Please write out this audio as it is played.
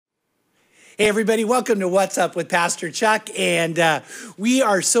Hey, everybody, welcome to What's Up with Pastor Chuck. And we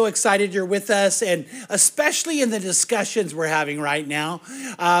are so excited you're with us, and especially in the discussions we're having right now.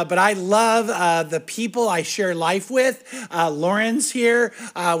 But I love the people I share life with. Lauren's here,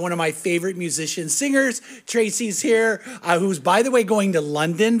 one of my favorite musicians, singers. Tracy's here, who's, by the way, going to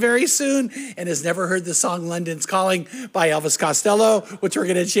London very soon and has never heard the song London's Calling by Elvis Costello, which we're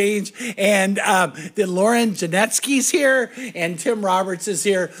going to change. And then Lauren Janetsky's here, and Tim Roberts is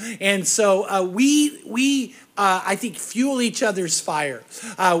here. And so we I think, fuel each other's fire.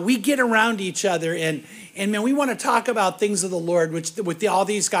 We get around each other, and man, we want to talk about things of the Lord, which with all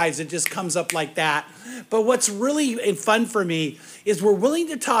these guys, it just comes up like that. But what's really fun for me is we're willing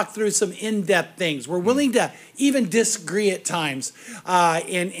to talk through some in-depth things. We're willing to even disagree at times.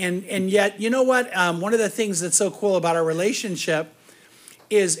 And yet, you know what? One of the things that's so cool about our relationship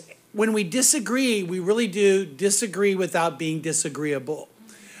is when we disagree, we really do disagree without being disagreeable.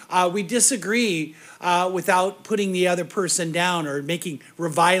 We disagree without putting the other person down or making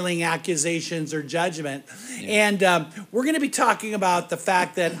reviling accusations or judgment. Yeah. And we're going to be talking about the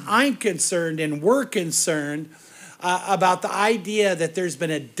fact that I'm concerned and we're concerned about the idea that there's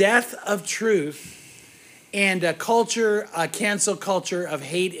been a death of truth and a culture, a cancel culture of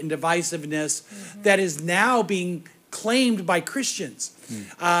hate and divisiveness that is now being claimed by Christians.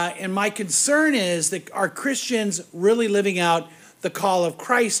 And my concern is that are Christians really living out the call of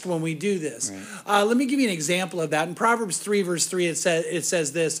Christ when we do this? Right. Let me give you an example of that. In Proverbs 3, verse 3, it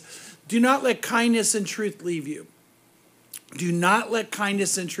says this: do not let kindness and truth leave you. Do not let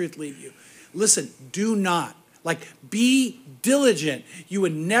kindness and truth leave you. Listen, do not. Like, be diligent. You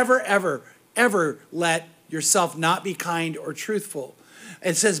would never, ever, ever let yourself not be kind or truthful.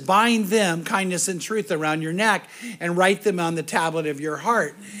 It says, bind them, kindness and truth, around your neck and write them on the tablet of your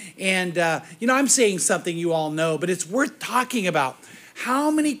heart. And, I'm saying something you all know, but it's worth talking about. How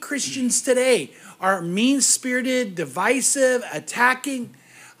many Christians today are mean-spirited, divisive, attacking,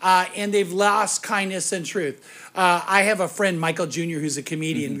 and they've lost kindness and truth? I have a friend, Michael Jr., who's a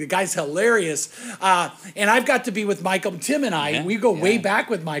comedian. The guy's hilarious. And I've got to be with Michael. Tim and I, we go way back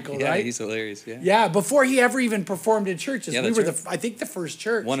with Michael, right? Yeah, he's hilarious, Yeah, before he ever even performed in churches. We were, I think, the first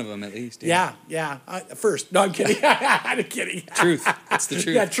church. One of them, at least. Yeah. First. No, I'm kidding. I'm kidding. Truth. That's the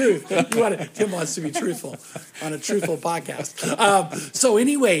truth. Yeah, truth. Tim wants to be truthful on a truthful podcast. So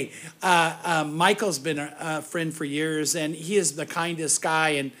anyway, Michael's been a friend for years, and he is the kindest guy.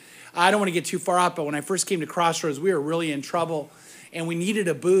 And I don't want to get too far out, but when I first came to Crossroads, we were really in trouble, and we needed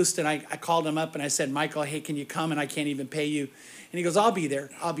a boost. And I called him up, and I said, Michael, hey, can you come? And I can't even pay you. And he goes, I'll be there.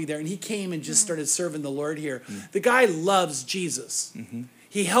 And he came and just started serving the Lord here. The guy loves Jesus.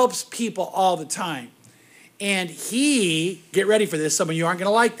 He helps people all the time. And he, get ready for this, some of you aren't going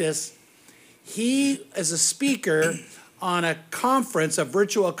to like this, he is a speaker on a conference, a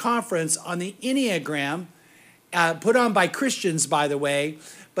virtual conference on the Enneagram, put on by Christians, by the way.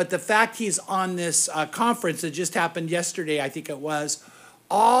 But the fact he's on this conference that just happened yesterday, I think it was,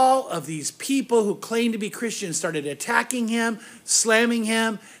 all of these people who claim to be Christians started attacking him, slamming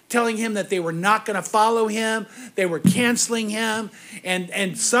him, telling him that they were not going to follow him. They were canceling him.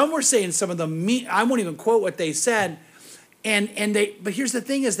 And some were saying some of them, I won't even quote what they said. But here's the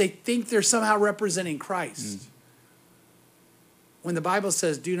thing is they think they're somehow representing Christ. When the Bible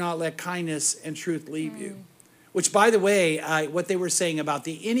says, do not let kindness and truth leave you. Which, by the way, what they were saying about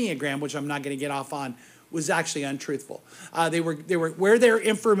the Enneagram, which I'm not going to get off on, was actually untruthful. They were where their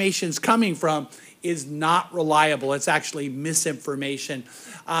information's coming from is not reliable. It's actually misinformation.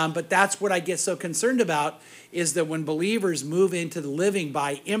 But that's what I get so concerned about, is that when believers move into the living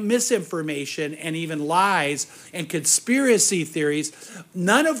by misinformation and even lies and conspiracy theories,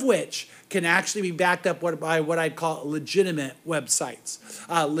 none of which can actually be backed up by what I'd call legitimate websites,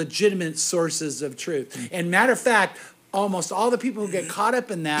 legitimate sources of truth. And matter of fact, almost all the people who get caught up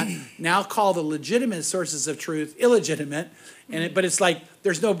in that now call the legitimate sources of truth illegitimate. But it's like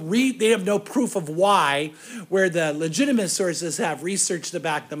they have no proof of why, where the legitimate sources have research to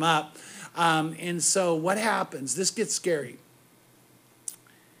back them up. And so what happens? This gets scary.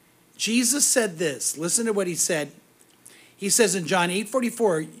 Jesus said this. Listen to what he said. He says in John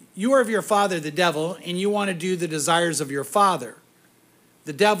 8:44, you are of your father, the devil, and you want to do the desires of your father.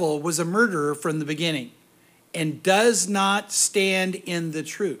 The devil was a murderer from the beginning and does not stand in the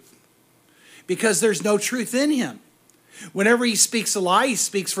truth because there's no truth in him. Whenever he speaks a lie, he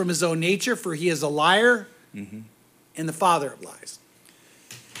speaks from his own nature, for he is a liar and the father of lies.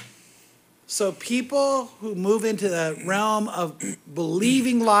 So people who move into the realm of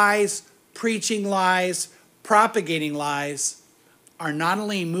believing lies, preaching lies, propagating lies, are not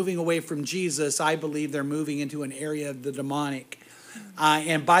only moving away from Jesus, I believe they're moving into an area of the demonic.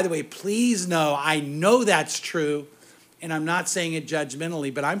 And by the way, please know, I know that's true, and I'm not saying it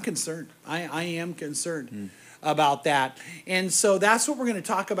judgmentally, but I'm concerned. I am concerned about that. And so that's what we're going to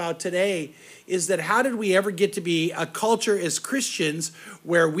talk about today, is that how did we ever get to be a culture as Christians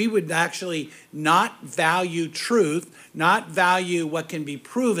where we would actually not value truth, not value what can be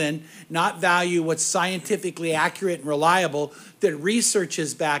proven, not value what's scientifically accurate and reliable, that research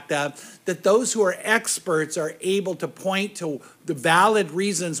is backed up, that those who are experts are able to point to the valid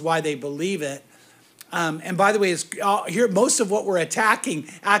reasons why they believe it. And by the way, here most of what we're attacking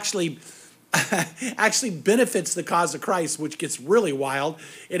actually benefits the cause of Christ, which gets really wild.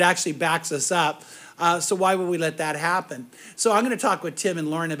 It actually backs us up. So why would we let that happen? So I'm going to talk with Tim and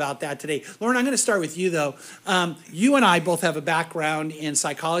Lauren about that today. Lauren, I'm going to start with you, though. You and I both have a background in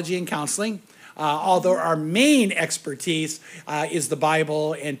psychology and counseling, although our main expertise is the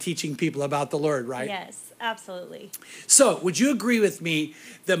Bible and teaching people about the Lord, right? Yes, absolutely. So would you agree with me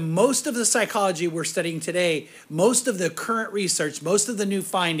that most of the psychology we're studying today, most of the current research, most of the new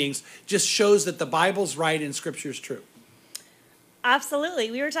findings just shows that the Bible's right and Scripture's true?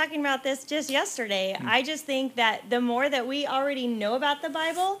 Absolutely. We were talking about this just yesterday. I just think that the more that we already know about the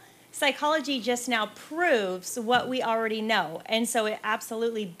Bible, psychology just now proves what we already know. And so it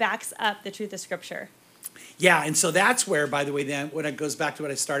absolutely backs up the truth of Scripture. Yeah, and so that's where, by the way, then when it goes back to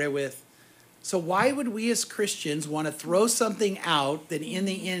what I started with, so why would we as Christians want to throw something out that in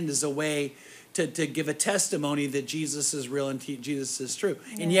the end is a way to give a testimony that Jesus is real and Jesus is true?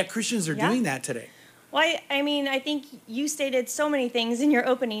 Yeah. And yet Christians are doing that today. Well, I mean, I think you stated so many things in your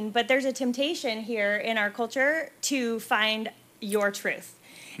opening, but there's a temptation here in our culture to find your truth.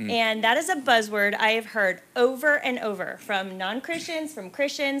 And that is a buzzword I have heard over and over from non-Christians, from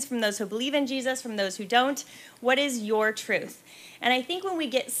Christians, from those who believe in Jesus, from those who don't. What is your truth? And I think when we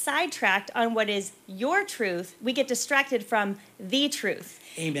get sidetracked on what is your truth, we get distracted from the truth.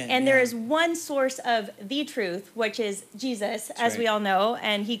 Amen. And there is one source of the truth, which is Jesus, as we all know,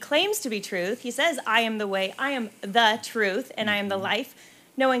 and he claims to be truth. He says, I am the way, I am the truth, and I am the life.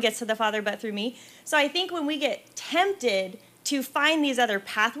 No one gets to the Father but through me. So I think when we get tempted to find these other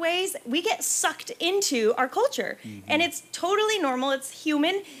pathways, we get sucked into our culture. And it's totally normal, it's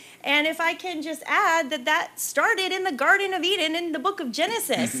human. And if I can just add that started in the Garden of Eden in the book of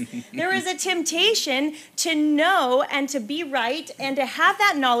Genesis. There was a temptation to know and to be right and to have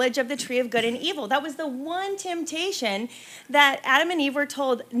that knowledge of the tree of good and evil. That was the one temptation that Adam and Eve were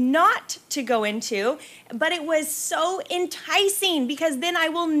told not to go into, but it was so enticing because then I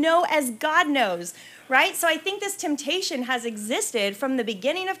will know as God knows. Right? So I think this temptation has existed from the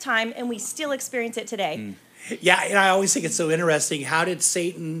beginning of time, and we still experience it today. Yeah, and I always think it's so interesting. How did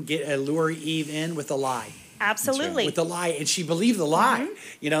Satan lure Eve in with a lie? Absolutely. Right. With the lie, and she believed the lie.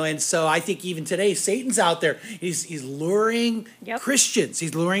 And so I think even today, Satan's out there. He's luring Christians.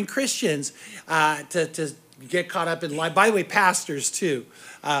 He's luring Christians to get caught up in lie. By the way, pastors too.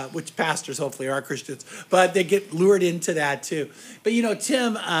 Which pastors hopefully are Christians, but they get lured into that too. But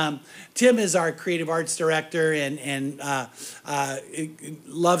Tim is our creative arts director and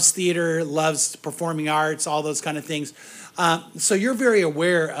loves theater, loves performing arts, all those kind of things. So you're very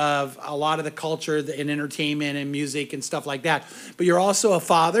aware of a lot of the culture and entertainment and music and stuff like that. But you're also a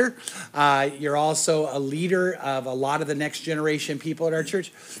father. You're also a leader of a lot of the next generation people at our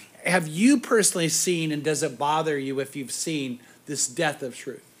church. Have you personally seen, and does it bother you if you've seen this death of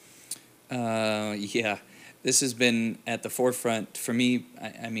truth? Yeah, this has been at the forefront for me.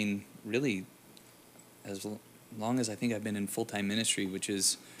 I mean, really, as long as I think I've been in full-time ministry, which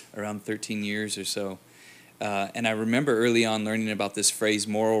is around 13 years or so. And I remember early on learning about this phrase,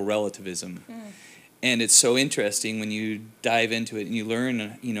 moral relativism. And it's so interesting when you dive into it and you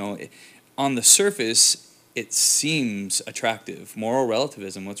learn, on the surface, it seems attractive. Moral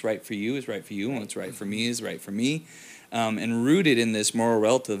relativism, what's right for you is right for you, and what's right for me is right for me. And rooted in this moral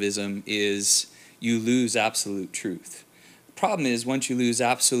relativism is you lose absolute truth. The problem is once you lose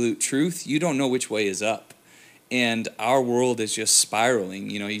absolute truth, you don't know which way is up. And our world is just spiraling.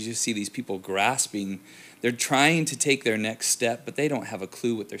 You just see these people grasping. They're trying to take their next step, but they don't have a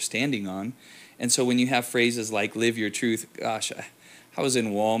clue what they're standing on. And so when you have phrases like live your truth, gosh, I was in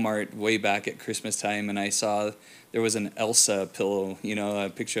Walmart way back at Christmas time, and I saw there was an Elsa pillow, a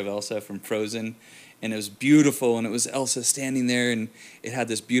picture of Elsa from Frozen. And it was beautiful, and it was Elsa standing there, and it had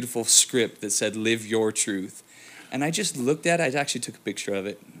this beautiful script that said, live your truth. And I just looked at it. I actually took a picture of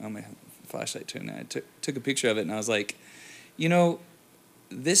it on my flashlight turned on. I took a picture of it, and I was like,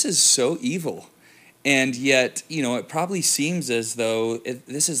 this is so evil. And yet, it probably seems as though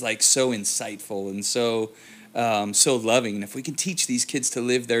this is like so insightful and so loving. And if we can teach these kids to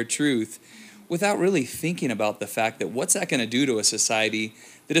live their truth, without really thinking about the fact that what's that going to do to a society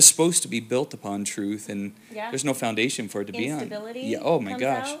that is supposed to be built upon truth, and there's no foundation for it to be on. Instability. Yeah. Oh my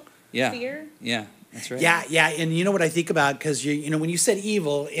gosh. Out, Yeah. Fear. Yeah. That's right. Yeah, and you know what I think about, because you know when you said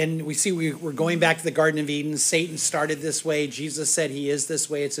evil, and we're going back to the Garden of Eden. Satan started this way. Jesus said he is this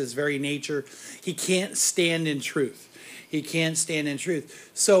way. It's his very nature. He can't stand in truth. He can't stand in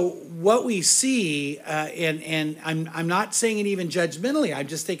truth. So what we see, and I'm not saying it even judgmentally. I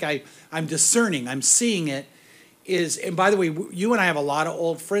just think I'm discerning. I'm seeing it. And by the way, you and I have a lot of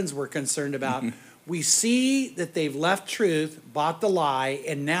old friends we're concerned about. We see that they've left truth, bought the lie,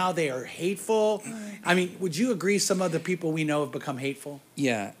 and now they are hateful. I mean, would you agree some of the people we know have become hateful?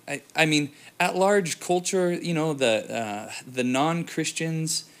 Yeah, I mean, at large culture, you know, the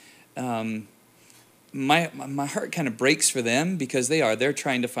non-Christians, my heart kind of breaks for them, because they're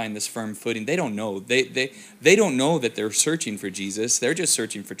trying to find this firm footing. They don't know. They don't know that they're searching for Jesus. They're just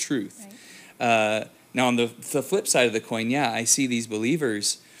searching for truth. Right. Now, on the flip side of the coin, yeah, I see these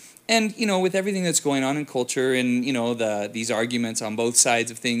believers. And, you know, with everything that's going on in culture, and, you know, these arguments on both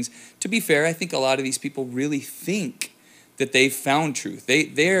sides of things, to be fair, I think a lot of these people really think that they've found truth.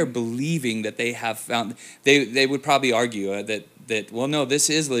 They're believing that they have found, they would probably argue that, well, no, this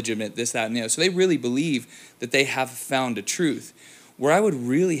is legitimate, this, that, and the other. So they really believe that they have found a truth. Where I would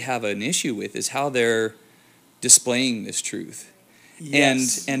really have an issue with is how they're displaying this truth.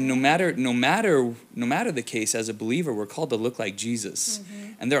 Yes. And no matter the case, as a believer, we're called to look like Jesus.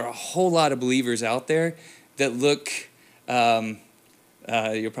 Mm-hmm. And there are a whole lot of believers out there that look,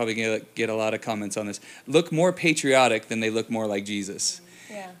 you're probably going to get a lot of comments on this, look more patriotic than they look more like Jesus.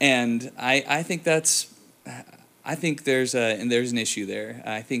 Yeah. And I think there's an issue there.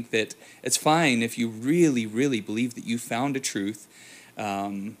 I think that it's fine if you really, really believe that you found a truth.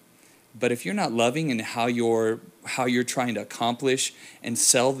 But if you're not loving in how you're trying to accomplish and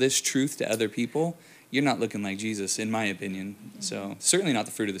sell this truth to other people, you're not looking like Jesus, in my opinion. Mm-hmm. So certainly not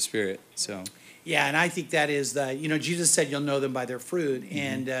the fruit of the Spirit. So. Yeah, and I think that is Jesus said you'll know them by their fruit. Mm-hmm.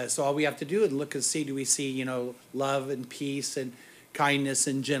 And so all we have to do is look and see, do we see, love and peace and kindness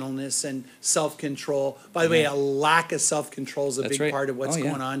and gentleness and self-control. By the way, a lack of self-control is a big part of what's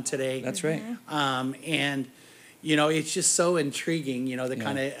going on today. That's right. And it's just so intriguing, the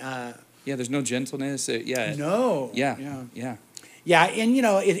kind of... there's no gentleness. No. Yeah, and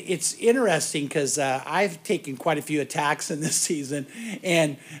it's interesting because I've taken quite a few attacks in this season,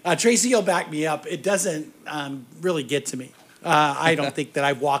 and Tracy, you'll back me up. It doesn't really get to me. I don't think that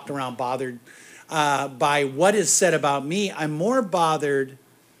I've walked around bothered by what is said about me. I'm more bothered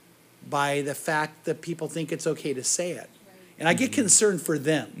by the fact that people think it's okay to say it. And I get concerned for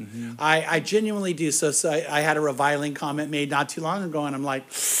them. Mm-hmm. I genuinely do. So I had a reviling comment made not too long ago, and I'm like,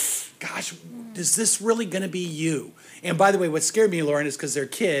 gosh, is this really going to be you? And by the way, what scared me, Lauren, is because they're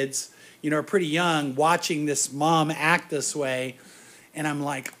kids, are pretty young, watching this mom act this way. And I'm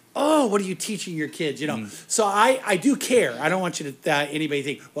like, oh, what are you teaching your kids? So I do care. I don't want you to anybody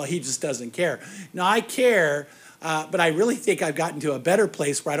think, well, he just doesn't care. No, I care. But I really think I've gotten to a better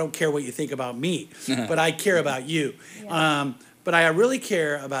place where I don't care what you think about me, but I care about you. Yeah. But I really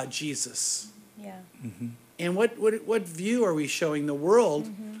care about Jesus. Yeah. Mm-hmm. And what view are we showing the world?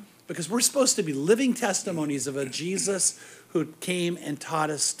 Mm-hmm. Because we're supposed to be living testimonies of a Jesus who came and taught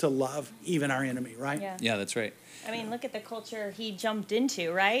us to love even our enemy, right? Yeah, that's right. I mean, look at the culture he jumped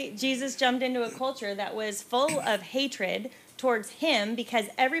into, right? Jesus jumped into a culture that was full of hatred towards him because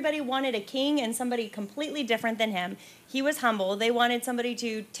everybody wanted a king and somebody completely different than him. He was humble. They wanted somebody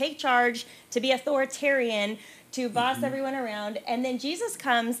to take charge, to be authoritarian, to boss everyone around. And then Jesus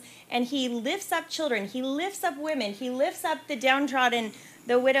comes and he lifts up children. He lifts up women. He lifts up the downtrodden,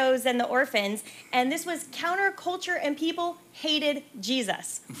 the widows and the orphans. And this was counterculture, and people hated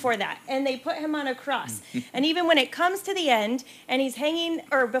Jesus for that. And they put him on a cross. And even when it comes to the end and he's hanging,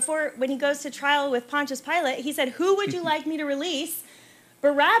 or when he goes to trial with Pontius Pilate, he said, who would you like me to release?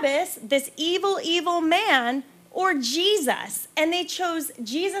 Barabbas, this evil, evil man, or Jesus? And they chose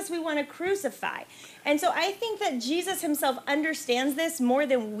Jesus we want to crucify. And so I think that Jesus himself understands this more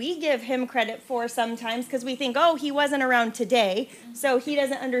than we give him credit for sometimes, because we think, oh, he wasn't around today, so he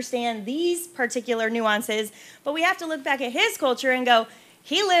doesn't understand these particular nuances. But we have to look back at his culture and go,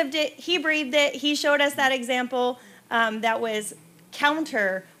 he lived it, he breathed it, he showed us that example that was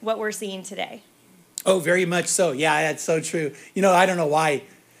counter what we're seeing today. Oh, very much so. Yeah, that's so true. I don't know why,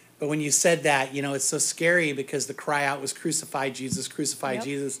 but when you said that, it's so scary because the cry out was crucify Jesus, crucify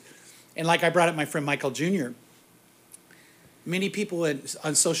Jesus. And like I brought up my friend Michael Jr., many people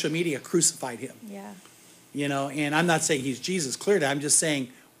on social media crucified him. Yeah. And I'm not saying he's Jesus, clearly. I'm just saying,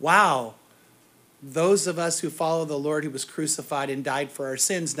 wow, those of us who follow the Lord who was crucified and died for our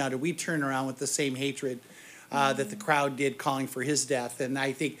sins, now do we turn around with the same hatred that the crowd did calling for his death? And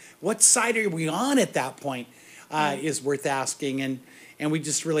I think, what side are we on at that point is worth asking, and we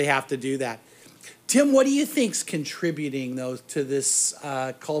just really have to do that. Tim, what do you think's contributing, though, to this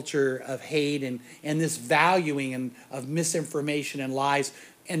culture of hate and this valuing of misinformation and lies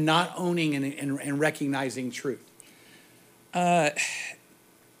and not owning and recognizing truth?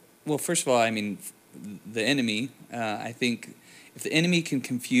 Well, first of all, I mean, the enemy, I think if the enemy can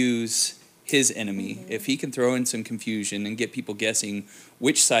confuse his enemy, if he can throw in some confusion and get people guessing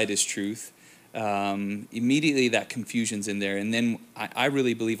which side is truth, immediately that confusion's in there. And then I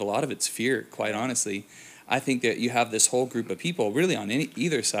really believe a lot of it's fear, quite honestly. I think that you have this whole group of people, really on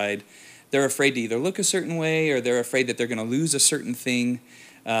either side, they're afraid to either look a certain way or they're afraid that they're going to lose a certain thing.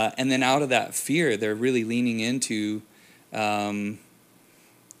 And then out of that fear, they're really leaning into...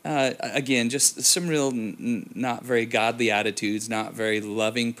 again, just some real not very godly attitudes, not very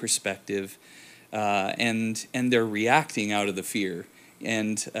loving perspective, and they're reacting out of the fear.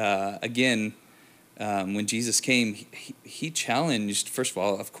 And again, when Jesus came, he challenged, first of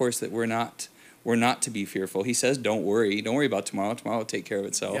all, of course, that we're not to be fearful. He says, don't worry about tomorrow. Tomorrow will take care of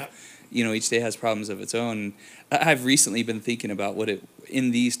itself. Yep. You know, each day has problems of its own. I've recently been thinking about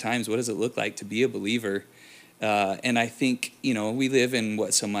in these times, what does it look like to be a believer? And I think, you know, we live in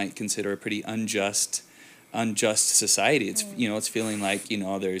what some might consider a pretty unjust society. It's, you know, it's feeling like, you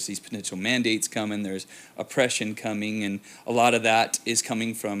know, there's these potential mandates coming, there's oppression coming, and a lot of that is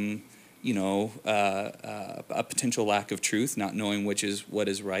coming from, you know, a potential lack of truth, not knowing what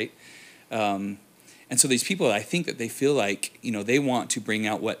is right. And so these people, I think that they feel like, you know, they want to bring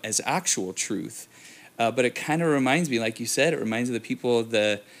out what is actual truth. But it kind of reminds me, like you said, it reminds me of the people,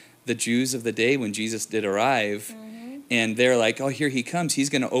 the Jews of the day when Jesus did arrive, and they're like, oh, here he comes. He's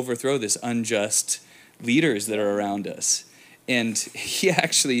going to overthrow this unjust leaders that are around us. And he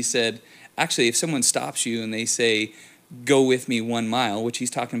actually said, if someone stops you and they say, go with me 1 mile, which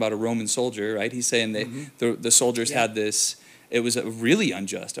he's talking about a Roman soldier, right? He's saying that the soldiers had this, it was a really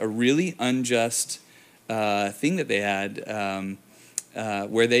unjust thing that they had,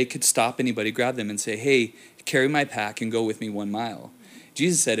 where they could stop anybody, grab them and say, hey, carry my pack and go with me 1 mile.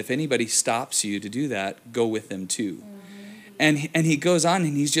 Jesus said, if anybody stops you to do that, go with them too. And he goes on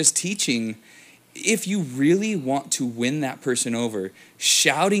and he's just teaching, if you really want to win that person over,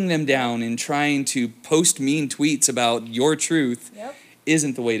 shouting them down and trying to post mean tweets about your truth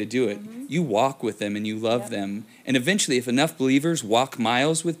isn't the way to do it. You walk with them and you love them. And eventually, if enough believers walk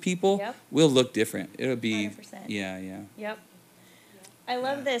miles with people, we'll look different. It'll be, 100%. Yeah. Yep. I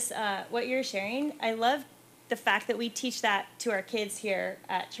love this, what you're sharing. I love the fact that we teach that to our kids here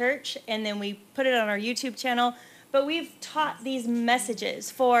at church, and then we put it on our YouTube channel. But we've taught these messages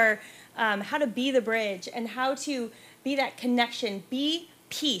for how to be the bridge and how to be that connection, be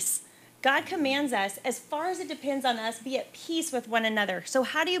peace. God commands us, as far as it depends on us, be at peace with one another. So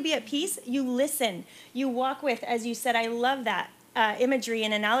how do you be at peace? You listen. You walk with, as you said, I love that imagery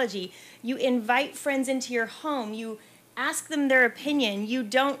and analogy. You invite friends into your home. You ask them their opinion. You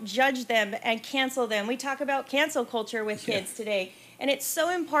don't judge them and cancel them. We talk about cancel culture with kids today. And it's so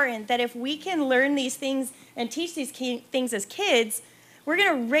important that if we can learn these things and teach these things as kids, we're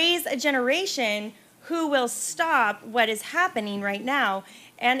going to raise a generation who will stop what is happening right now.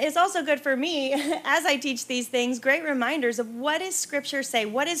 And it's also good for me, as I teach these things, great reminders of what does Scripture say?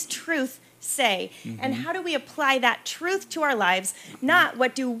 What does truth say? And how do we apply that truth to our lives? Not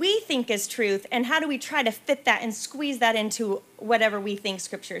what do we think is truth, and how do we try to fit that and squeeze that into whatever we think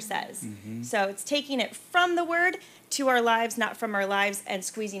Scripture says. So it's taking it from the Word to our lives, not from our lives, and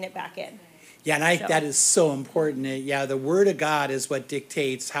squeezing it back in. Yeah, and that is so important. Yeah, the Word of God is what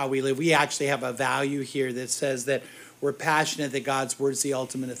dictates how we live. We actually have a value here that says that we're passionate that God's Word is the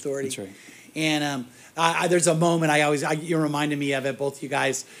ultimate authority. That's right. And there's a moment you reminded me of it, both you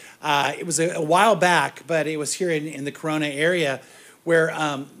guys. It was a while back, but it was here in the Corona area, where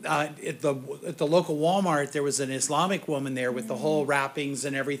at the local Walmart, there was an Islamic woman there with the whole wrappings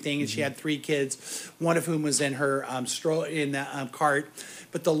and everything, and she had 3 kids, one of whom was in her cart.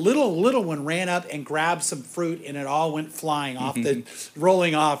 But the little one ran up and grabbed some fruit, and it all went flying off,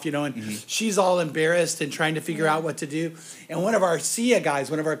 rolling off, and she's all embarrassed and trying to figure out what to do. And one of our SIA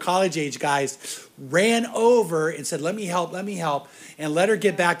guys, one of our college-age guys, ran over and said, let me help, and let her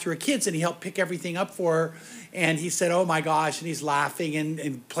get back to her kids, and he helped pick everything up for her. And he said, oh my gosh, and he's laughing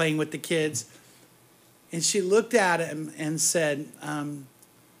and playing with the kids. And she looked at him and said,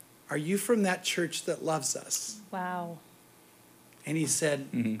 are you from that church that loves us? Wow. And he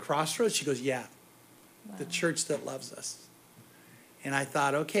said, Crossroads? She goes, yeah, the church that loves us. And I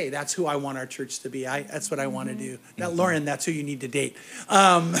thought, okay, that's who I want our church to be. That's what I want to do. Now, Lauren, that's who you need to date.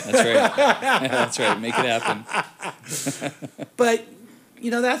 That's right. That's right. Make it happen. But,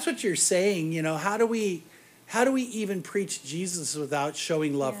 that's what you're saying. How do we even preach Jesus without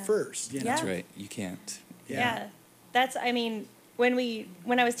showing love first? Yeah. That's right. You can't. Yeah. That's, when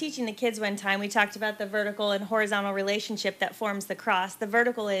I was teaching the kids one time, we talked about the vertical and horizontal relationship that forms the cross. The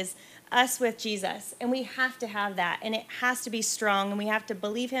vertical is us with Jesus, and we have to have that, and it has to be strong, and we have to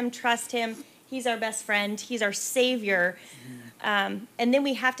believe him, trust him. He's our best friend. He's our savior. And then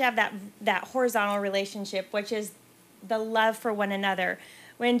we have to have that horizontal relationship, which is the love for one another.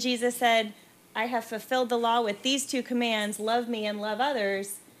 When Jesus said, I have fulfilled the law with these two commands, love me and love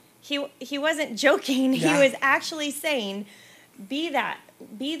others, he wasn't joking. Yeah. He was actually saying, be that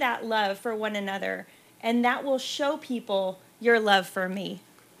love for one another, and that will show people your love for me.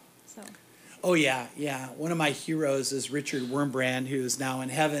 So. Oh, yeah. One of my heroes is Richard Wurmbrand, who is now in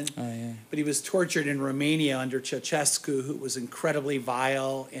heaven. Oh, yeah. But he was tortured in Romania under Ceausescu, who was incredibly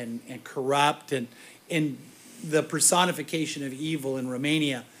vile and corrupt and the personification of evil in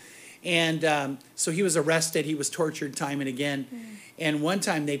Romania. And so he was arrested. He was tortured time and again. And one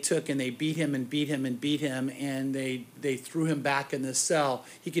time they took and they beat him and beat him and beat him, and they threw him back in the cell.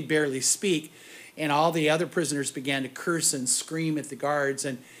 He could barely speak. And all the other prisoners began to curse and scream at the guards.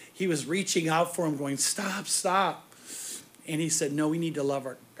 And he was reaching out for him, going, stop, stop. And he said, no, we need to love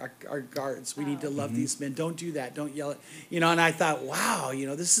our guards. We need to love these men. Don't do that. Don't yell at, and I thought, wow,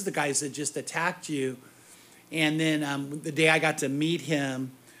 this is the guys that just attacked you. And then the day I got to meet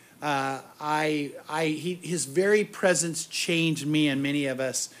him, his very presence changed me and many of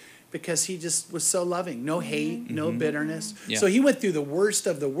us, because he just was so loving. No hate, no bitterness. Yeah. So he went through the worst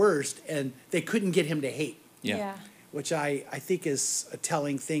of the worst, and they couldn't get him to hate. Yeah. Which I think is a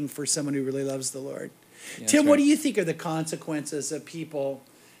telling thing for someone who really loves the Lord. Yeah, Tim, that's what right. do you think are the consequences of people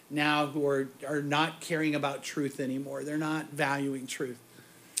now who are not caring about truth anymore? They're not valuing truth.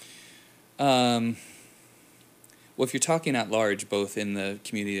 Well, if you're talking at large, both in the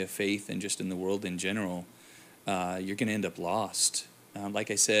community of faith and just in the world in general, you're going to end up lost. Like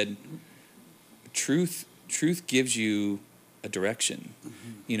I said, truth gives you a direction,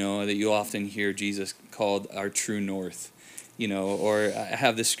 that you often hear Jesus called our true north, or I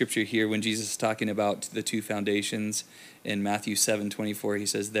have this scripture here when Jesus is talking about the two foundations in Matthew 7:24. He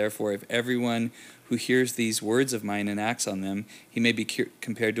says, therefore, if everyone who hears these words of mine and acts on them, he may be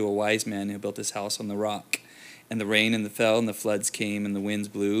compared to a wise man who built his house on the rock. And the rain and the fell and the floods came and the winds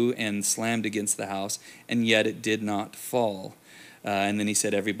blew and slammed against the house, and yet it did not fall. And then he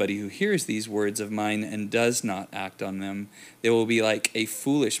said, everybody who hears these words of mine and does not act on them, they will be like a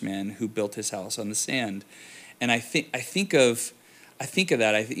foolish man who built his house on the sand. And I think of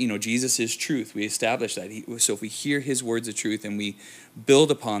that. Jesus is truth. We established that. So if we hear his words of truth and we build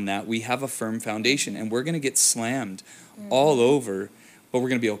upon that, we have a firm foundation. And we're going to get slammed all over, but we're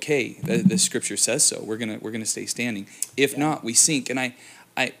going to be okay. The scripture says so. We're gonna stay standing. If not, we sink. And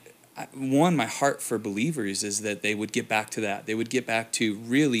my heart for believers is that they would get back to that. They would get back to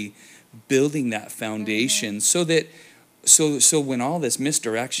really building that foundation, so that when all this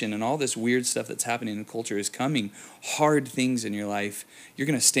misdirection and all this weird stuff that's happening in culture is coming, hard things in your life, you're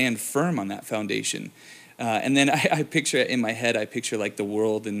going to stand firm on that foundation. And then I picture in my head, like the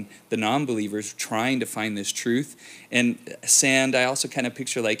world and the non-believers trying to find this truth. And sand, I also kind of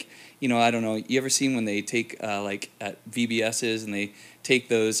picture like, I don't know, you ever seen when they take like at VBSs and they take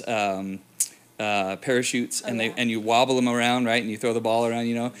those parachutes and you wobble them around, right? And you throw the ball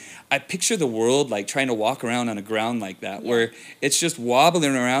around, I picture the world like trying to walk around on a ground like that, where it's just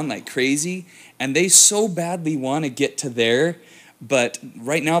wobbling around like crazy. And they so badly want to get to there, but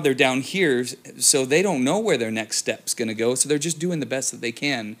right now they're down here, so they don't know where their next step's going to go. So they're just doing the best that they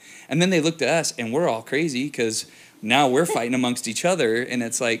can. And then they look to us, and we're all crazy because now we're fighting amongst each other. And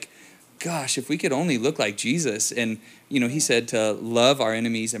it's like, gosh, if we could only look like Jesus. And, he said to love our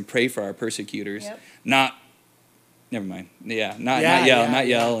enemies and pray for our persecutors. Yep. Never mind. Yeah, not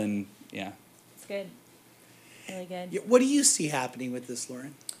yell. And yeah. It's good. Really good. What do you see happening with this,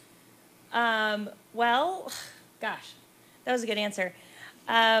 Lauren? Well, gosh, that was a good answer.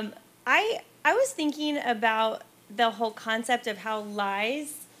 I was thinking about the whole concept of how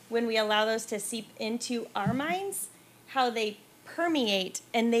lies, when we allow those to seep into our minds, how they permeate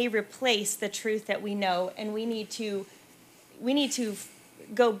and they replace the truth that we know, and we need to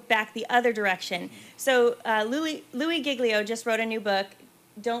go back the other direction. So Louis Giglio just wrote a new book,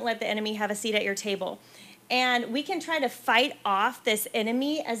 Don't Let the Enemy Have a Seat at Your Table. And we can try to fight off this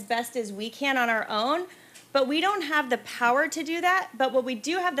enemy as best as we can on our own, but we don't have the power to do that. But what we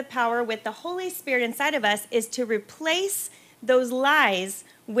do have the power with the Holy Spirit inside of us is to replace those lies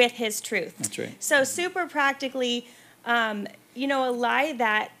with his truth. That's right. So super practically, you know, a lie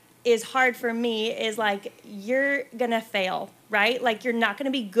that is hard for me is like, you're going to fail, right? Like you're not going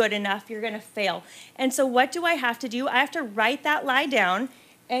to be good enough. You're going to fail. And so what do I have to do? I have to write that lie down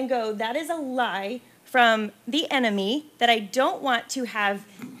and go, that is a lie from the enemy that I don't want to have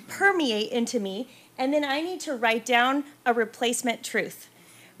permeate into me. And then I need to write down a replacement truth.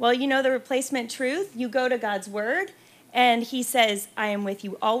 Well, you know, the replacement truth, you go to God's word and he says, I am with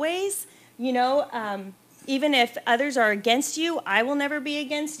you always. You know, even if others are against you, I will never be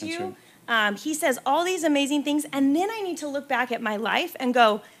against you. Right. He says all these amazing things. And then I need to look back at my life and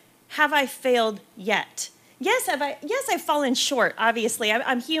go, have I failed yet? Yes, I've fallen short, obviously.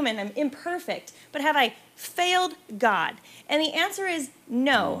 I'm human, I'm imperfect. But have I failed God? And the answer is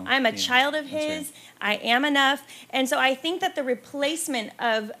no. I'm a child of his. Right. I am enough. And so I think that the replacement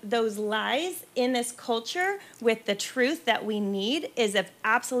of those lies in this culture with the truth that we need is of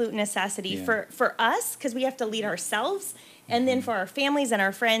absolute necessity for us, because we have to lead ourselves, and then for our families and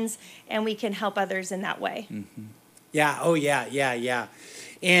our friends, and we can help others in that way. Mm-hmm. Yeah, oh yeah.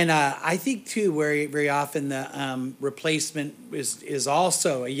 And I think too, very often the replacement is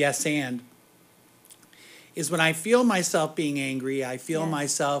also a yes and. Is when I feel myself being angry, I feel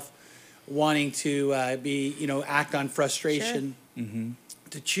myself wanting to act on frustration,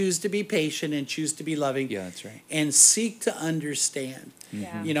 to choose to be patient and choose to be loving. Yeah, that's right. And seek to understand.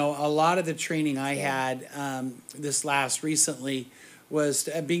 Yeah. You know, a lot of the training I had recently was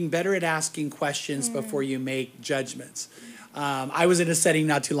being better at asking questions before you make judgments. I was in a setting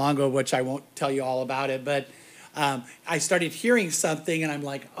not too long ago, which I won't tell you all about it, but I started hearing something and I'm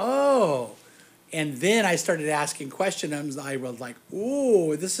like, oh. And then I started asking questions. I was like,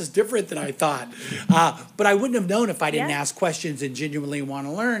 "Ooh, this is different than I thought." But I wouldn't have known if I didn't ask questions and genuinely want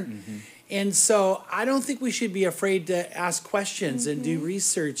to learn. Mm-hmm. And so I don't think we should be afraid to ask questions and do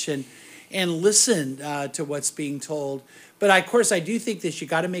research and listen to what's being told. But of course, I do think that you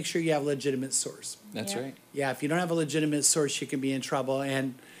got to make sure you have a legitimate source. That's right. Yeah, if you don't have a legitimate source, you can be in trouble.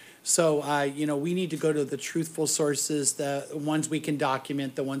 And so, we need to go to the truthful sources, the ones we can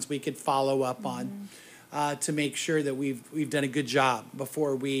document, the ones we could follow up on, to make sure that we've done a good job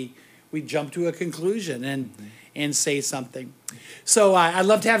before we jump to a conclusion and say something. So I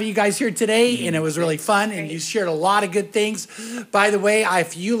loved having you guys here today, and it was really fun, and you shared a lot of good things. By the way,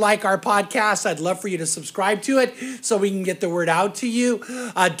 if you like our podcast, I'd love for you to subscribe to it so we can get the word out to you.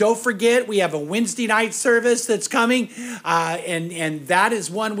 Don't forget, we have a Wednesday night service that's coming, and that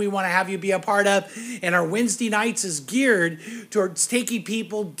is one we want to have you be a part of. And our Wednesday nights is geared towards taking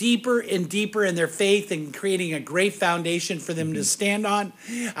people deeper and deeper in their faith and creating a great foundation for them to stand on.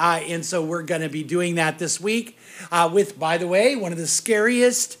 And so we're going to be doing that this week with, by the way, one of the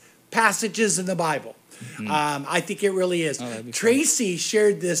scariest passages in the Bible. I think it really is. Tracy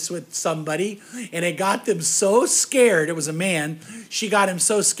shared this with somebody, and it got them so scared. It was a man. She got him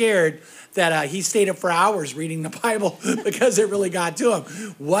so scared that he stayed up for hours reading the Bible because it really got to him.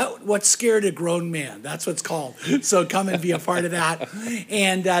 What scared a grown man? That's what's called. So come and be a part of that.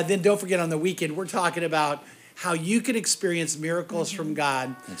 And then don't forget, on the weekend, we're talking about how you can experience miracles from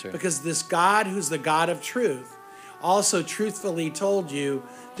God. That's right. Because this God, who's the God of truth, also truthfully told you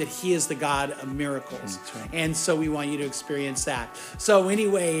that he is the God of miracles. Right. And so we want you to experience that. So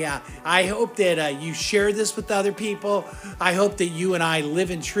anyway, I hope that you share this with other people. I hope that you and I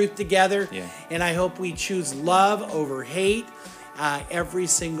live in truth together. Yeah. And I hope we choose love over hate every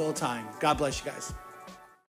single time. God bless you guys.